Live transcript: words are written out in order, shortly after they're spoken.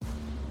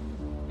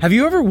Have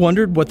you ever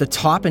wondered what the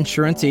top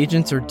insurance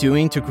agents are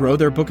doing to grow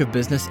their book of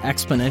business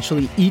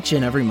exponentially each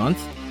and every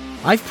month?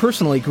 I've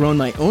personally grown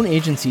my own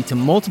agency to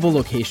multiple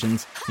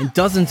locations and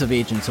dozens of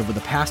agents over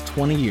the past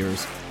 20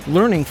 years,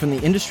 learning from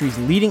the industry's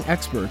leading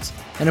experts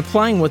and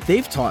applying what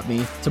they've taught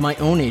me to my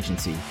own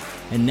agency.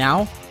 And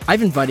now,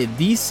 I've invited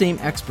these same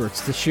experts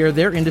to share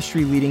their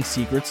industry-leading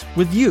secrets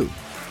with you.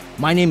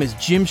 My name is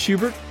Jim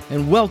Schubert,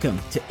 and welcome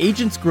to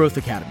Agents Growth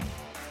Academy.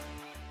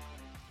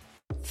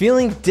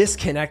 Feeling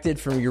disconnected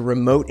from your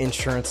remote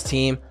insurance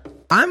team?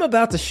 I'm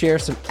about to share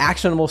some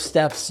actionable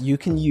steps you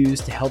can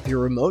use to help your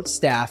remote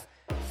staff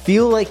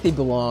feel like they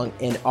belong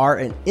and are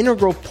an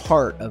integral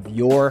part of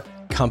your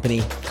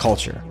company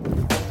culture.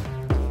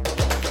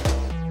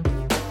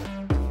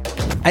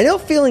 I know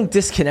feeling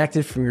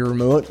disconnected from your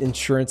remote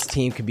insurance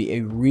team can be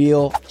a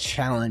real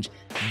challenge.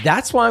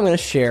 That's why I'm going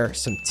to share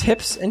some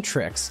tips and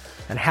tricks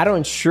on how to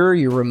ensure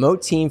your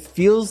remote team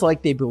feels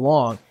like they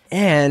belong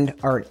and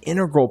are an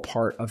integral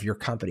part of your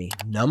company.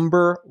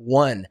 Number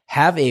one,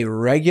 have a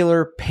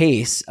regular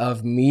pace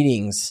of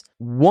meetings.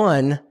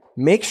 One,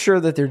 make sure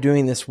that they're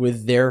doing this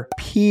with their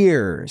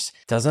peers.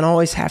 Doesn't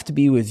always have to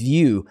be with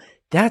you.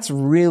 That's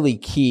really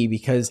key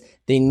because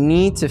they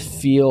need to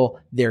feel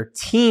their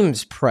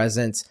team's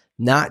presence,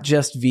 not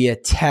just via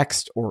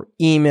text or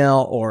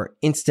email or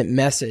instant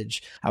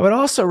message. I would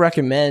also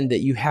recommend that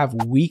you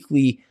have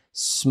weekly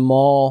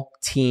small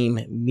team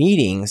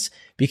meetings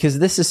because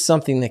this is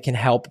something that can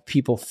help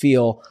people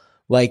feel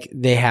like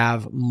they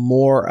have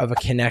more of a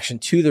connection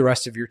to the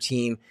rest of your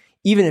team,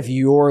 even if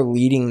you're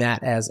leading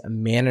that as a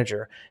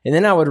manager. And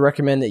then I would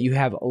recommend that you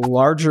have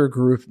larger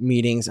group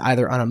meetings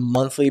either on a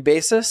monthly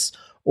basis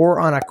or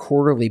on a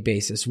quarterly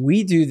basis.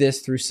 We do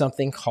this through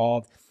something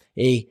called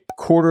a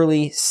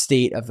quarterly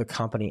state of the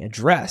company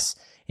address.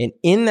 And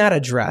in that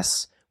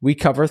address, we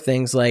cover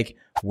things like,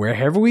 where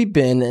have we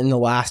been in the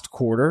last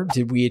quarter?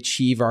 Did we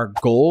achieve our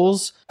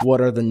goals?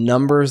 What are the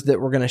numbers that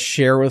we're going to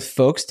share with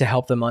folks to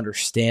help them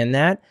understand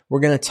that? We're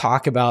going to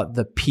talk about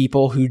the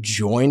people who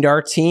joined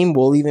our team.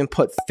 We'll even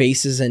put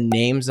faces and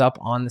names up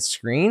on the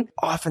screen.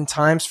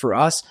 Oftentimes for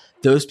us,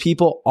 those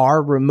people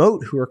are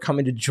remote who are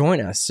coming to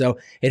join us. So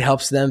it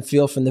helps them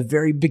feel from the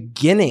very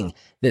beginning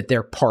that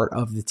they're part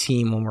of the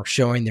team when we're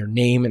showing their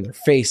name and their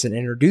face and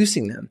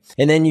introducing them.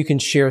 And then you can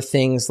share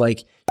things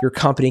like your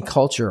company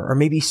culture or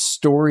maybe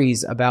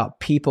stories about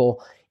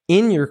people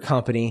in your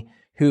company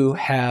who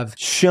have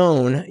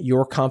shown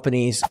your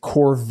company's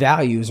core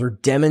values or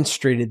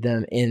demonstrated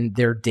them in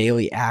their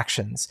daily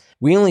actions.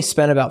 We only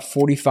spend about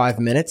 45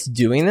 minutes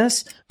doing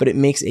this, but it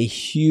makes a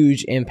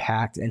huge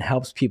impact and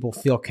helps people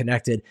feel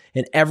connected.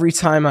 And every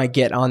time I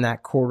get on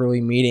that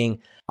quarterly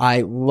meeting,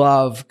 I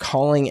love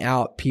calling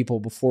out people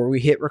before we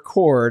hit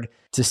record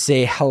to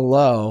say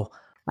hello.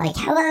 Like,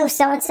 hello,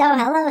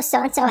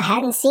 so-and-so,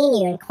 hadn't seen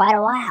you in quite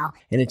a while.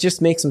 And it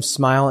just makes them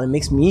smile and it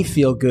makes me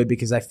feel good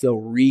because I feel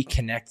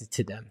reconnected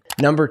to them.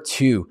 Number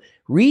two,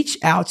 reach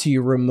out to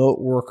your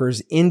remote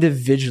workers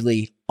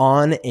individually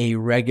on a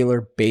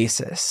regular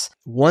basis.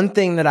 One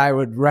thing that I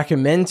would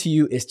recommend to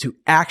you is to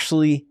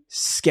actually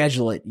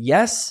schedule it.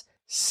 Yes,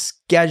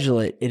 schedule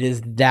it. It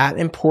is that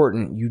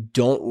important. You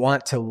don't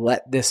want to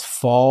let this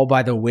fall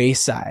by the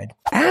wayside.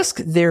 Ask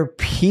their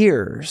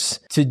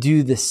peers to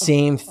do the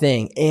same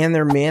thing and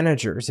their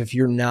managers if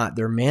you're not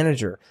their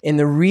manager. And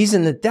the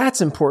reason that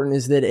that's important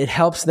is that it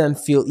helps them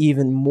feel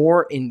even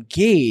more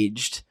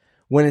engaged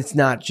when it's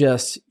not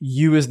just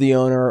you as the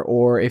owner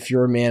or if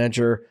you're a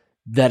manager,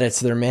 that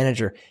it's their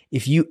manager.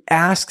 If you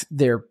ask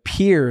their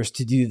peers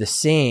to do the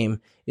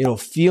same, it'll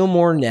feel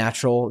more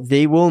natural.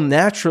 They will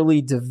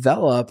naturally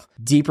develop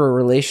deeper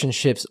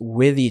relationships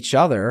with each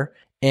other,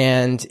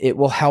 and it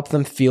will help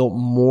them feel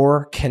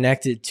more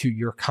connected to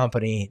your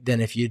company than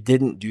if you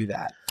didn't do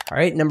that. All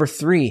right. Number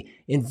three,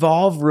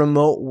 involve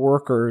remote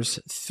workers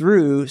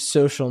through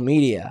social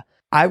media.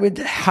 I would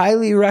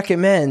highly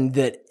recommend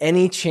that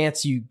any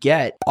chance you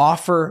get,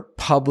 offer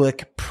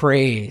public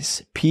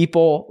praise.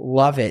 People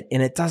love it.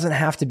 And it doesn't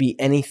have to be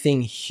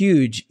anything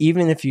huge.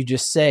 Even if you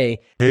just say,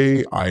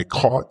 hey, I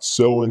caught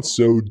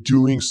so-and-so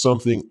doing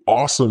something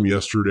awesome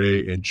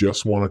yesterday and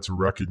just wanted to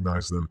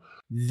recognize them.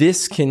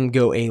 This can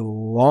go a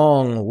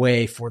long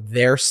way for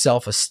their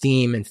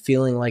self-esteem and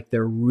feeling like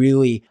they're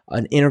really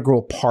an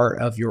integral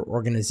part of your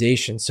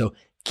organization. So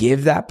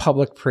give that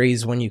public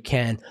praise when you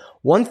can.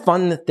 One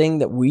fun thing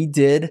that we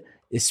did,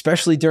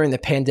 especially during the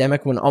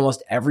pandemic when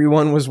almost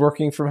everyone was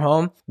working from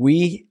home,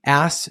 we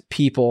asked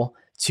people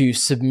to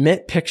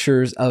submit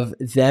pictures of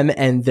them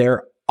and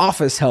their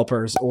office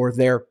helpers or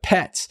their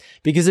pets.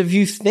 Because if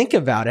you think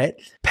about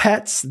it,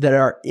 pets that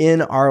are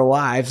in our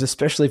lives,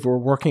 especially if we're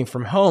working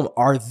from home,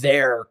 are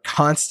there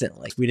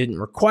constantly. We didn't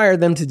require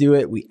them to do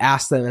it. We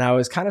asked them, and I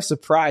was kind of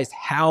surprised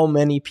how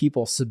many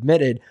people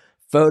submitted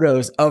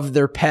photos of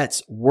their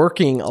pets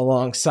working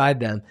alongside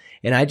them.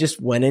 And I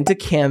just went into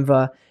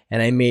Canva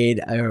and I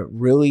made a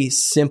really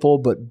simple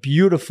but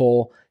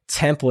beautiful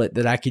template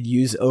that I could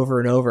use over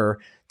and over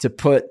to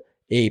put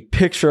a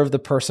picture of the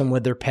person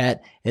with their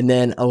pet and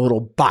then a little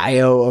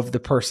bio of the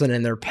person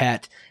and their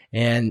pet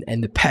and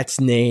the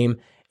pet's name.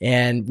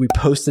 And we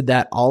posted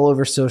that all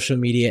over social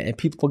media and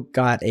people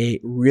got a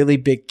really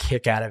big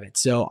kick out of it.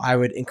 So I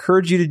would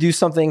encourage you to do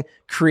something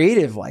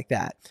creative like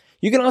that.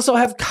 You can also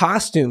have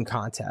costume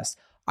contests.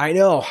 I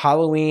know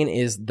Halloween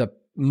is the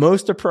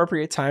most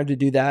appropriate time to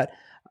do that,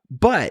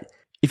 but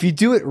if you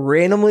do it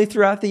randomly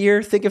throughout the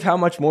year, think of how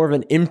much more of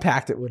an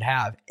impact it would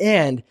have.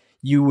 And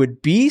you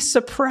would be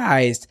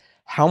surprised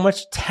how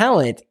much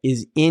talent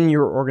is in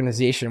your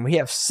organization. We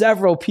have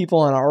several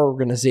people in our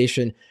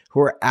organization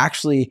who are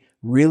actually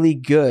really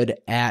good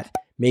at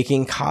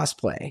making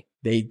cosplay.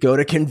 They go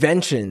to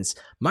conventions.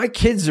 My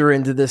kids are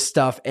into this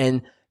stuff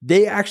and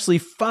they actually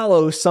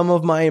follow some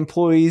of my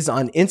employees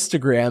on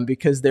Instagram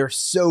because they're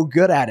so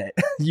good at it.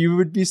 You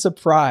would be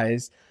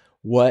surprised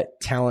what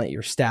talent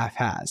your staff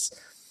has.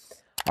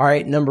 All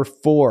right, number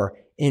 4,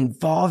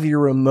 involve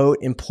your remote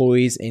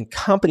employees in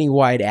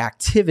company-wide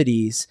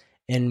activities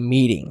and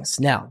meetings.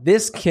 Now,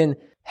 this can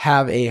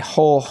have a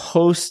whole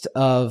host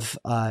of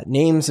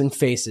names and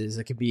faces.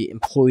 It could be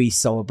employee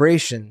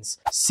celebrations,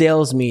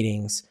 sales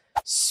meetings,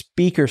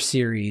 speaker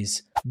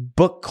series,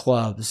 book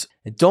clubs.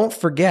 And don't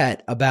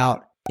forget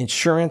about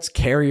insurance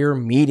carrier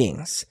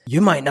meetings.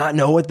 You might not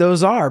know what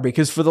those are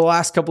because for the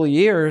last couple of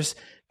years,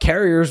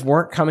 carriers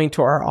weren't coming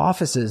to our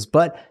offices,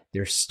 but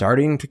they're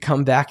starting to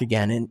come back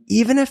again. And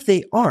even if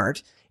they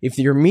aren't, if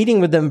you're meeting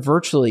with them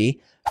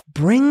virtually,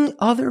 bring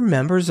other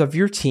members of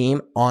your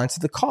team onto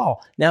the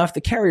call. Now, if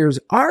the carriers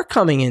are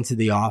coming into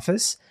the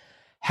office,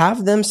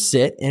 have them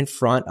sit in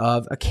front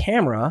of a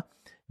camera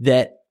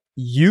that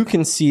you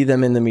can see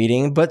them in the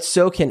meeting, but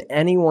so can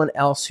anyone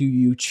else who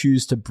you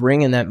choose to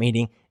bring in that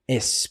meeting,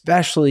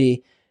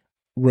 especially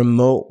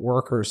remote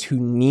workers who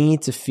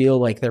need to feel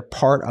like they're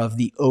part of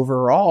the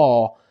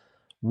overall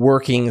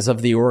workings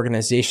of the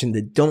organization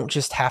that don't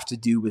just have to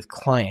do with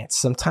clients.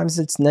 Sometimes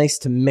it's nice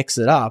to mix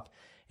it up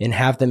and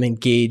have them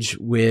engage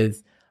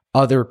with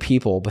other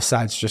people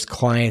besides just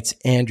clients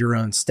and your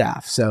own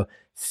staff. So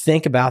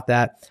think about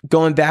that.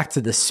 Going back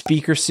to the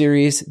speaker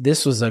series,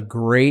 this was a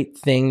great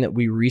thing that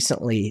we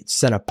recently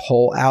sent a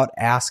poll out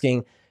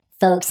asking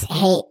Folks,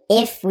 hey,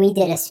 if we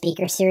did a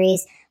speaker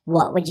series,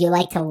 what would you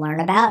like to learn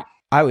about?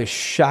 I was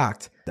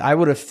shocked. I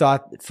would have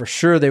thought for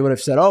sure they would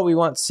have said, oh, we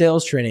want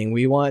sales training.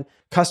 We want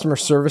customer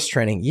service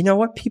training. You know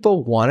what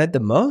people wanted the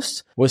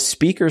most was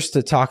speakers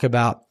to talk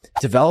about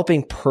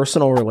developing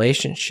personal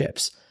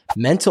relationships,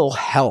 mental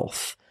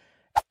health,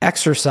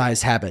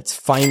 exercise habits,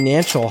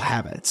 financial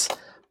habits,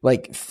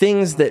 like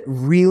things that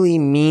really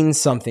mean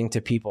something to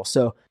people.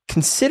 So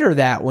consider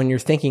that when you're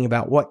thinking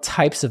about what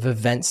types of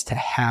events to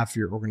have for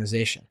your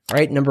organization. All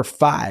right. Number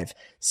 5,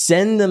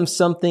 send them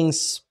something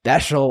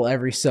special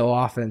every so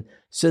often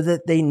so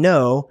that they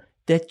know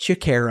that you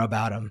care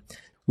about them.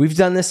 We've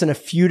done this in a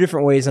few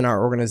different ways in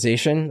our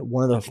organization.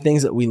 One of the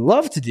things that we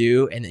love to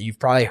do, and that you've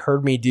probably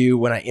heard me do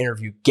when I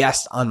interview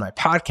guests on my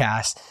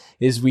podcast,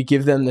 is we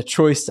give them the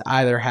choice to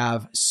either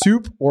have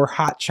soup or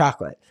hot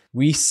chocolate.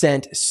 We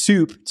sent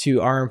soup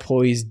to our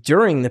employees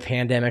during the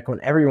pandemic when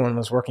everyone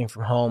was working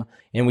from home,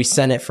 and we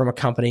sent it from a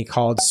company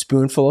called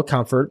Spoonful of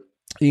Comfort.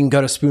 You can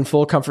go to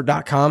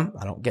spoonfulofcomfort.com.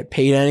 I don't get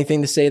paid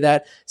anything to say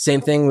that.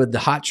 Same thing with the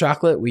hot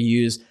chocolate. We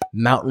use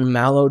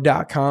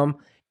mountainmallow.com.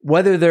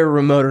 Whether they're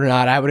remote or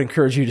not, I would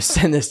encourage you to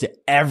send this to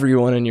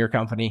everyone in your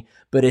company,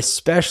 but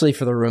especially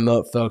for the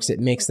remote folks, it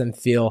makes them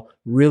feel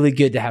really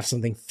good to have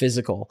something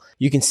physical.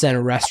 You can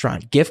send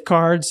restaurant gift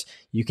cards.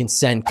 You can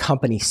send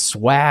company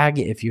swag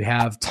if you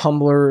have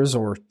tumblers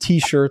or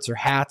t-shirts or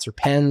hats or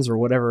pens or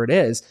whatever it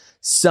is.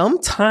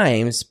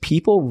 Sometimes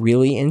people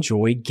really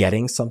enjoy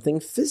getting something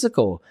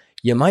physical.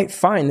 You might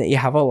find that you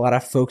have a lot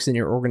of folks in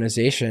your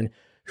organization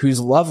whose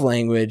love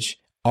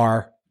language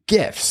are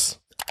gifts.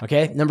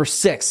 Okay. Number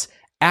 6,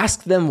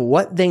 ask them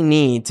what they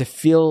need to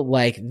feel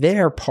like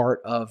they're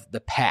part of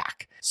the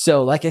pack.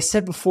 So like I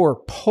said before,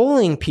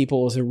 polling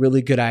people is a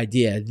really good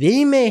idea.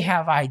 They may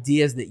have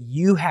ideas that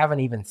you haven't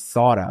even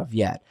thought of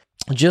yet.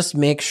 Just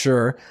make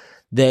sure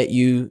that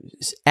you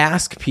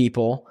ask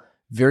people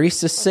very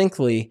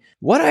succinctly,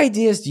 what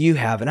ideas do you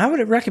have? And I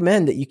would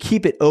recommend that you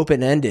keep it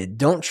open-ended.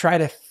 Don't try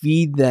to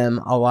feed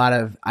them a lot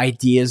of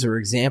ideas or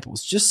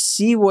examples. Just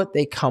see what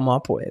they come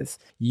up with.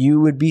 You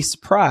would be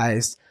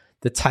surprised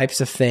the types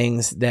of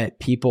things that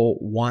people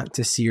want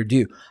to see or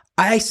do.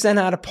 I sent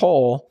out a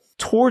poll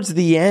towards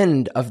the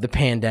end of the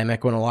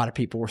pandemic when a lot of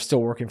people were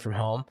still working from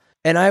home.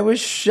 And I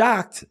was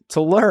shocked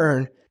to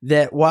learn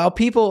that while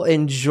people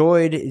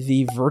enjoyed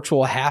the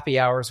virtual happy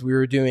hours we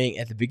were doing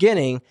at the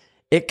beginning,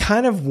 it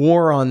kind of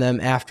wore on them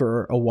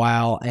after a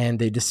while and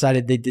they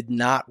decided they did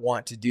not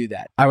want to do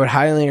that. I would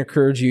highly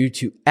encourage you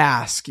to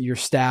ask your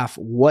staff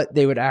what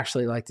they would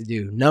actually like to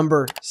do.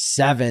 Number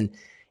 7,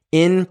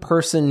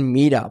 in-person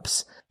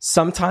meetups.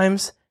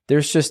 Sometimes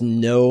there's just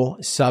no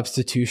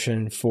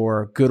substitution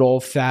for good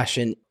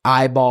old-fashioned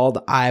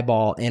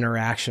eyeball-to-eyeball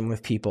interaction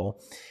with people.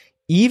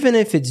 Even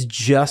if it's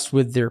just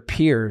with their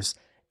peers,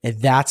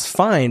 that's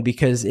fine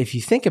because if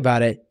you think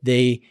about it,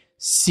 they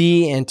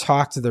see and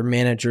talk to their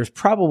managers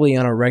probably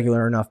on a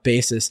regular enough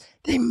basis,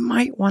 they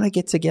might want to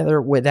get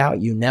together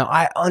without you. Now,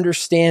 I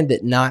understand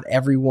that not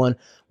everyone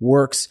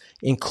works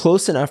in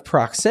close enough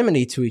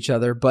proximity to each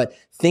other, but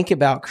think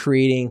about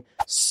creating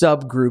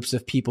subgroups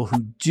of people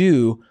who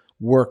do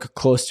work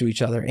close to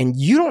each other. And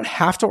you don't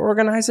have to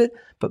organize it,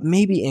 but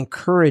maybe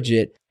encourage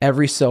it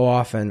every so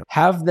often.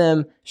 Have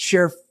them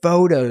share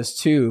photos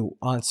too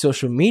on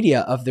social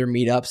media of their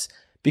meetups,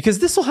 because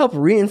this will help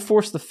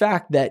reinforce the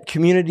fact that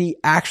community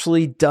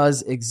actually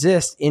does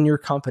exist in your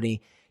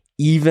company,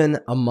 even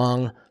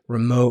among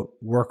remote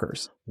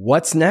workers.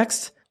 What's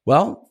next?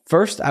 Well,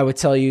 first, I would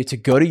tell you to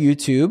go to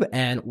YouTube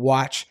and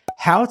watch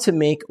how to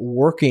make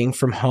working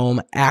from home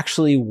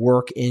actually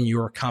work in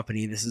your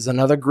company. This is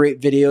another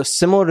great video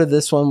similar to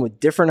this one with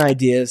different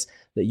ideas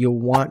that you'll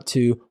want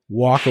to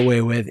walk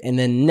away with. And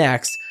then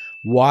next,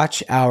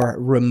 watch our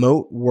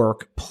remote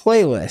work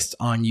playlist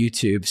on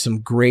YouTube. Some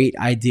great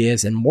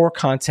ideas and more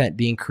content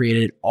being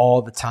created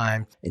all the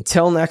time.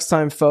 Until next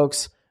time,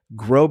 folks,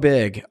 grow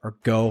big or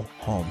go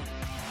home.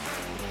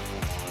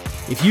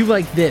 If you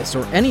like this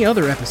or any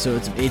other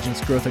episodes of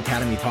Agents Growth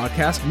Academy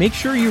podcast, make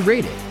sure you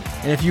rate it.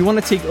 And if you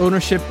want to take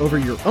ownership over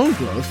your own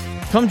growth,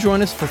 come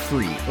join us for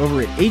free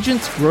over at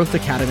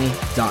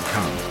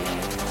agentsgrowthacademy.com.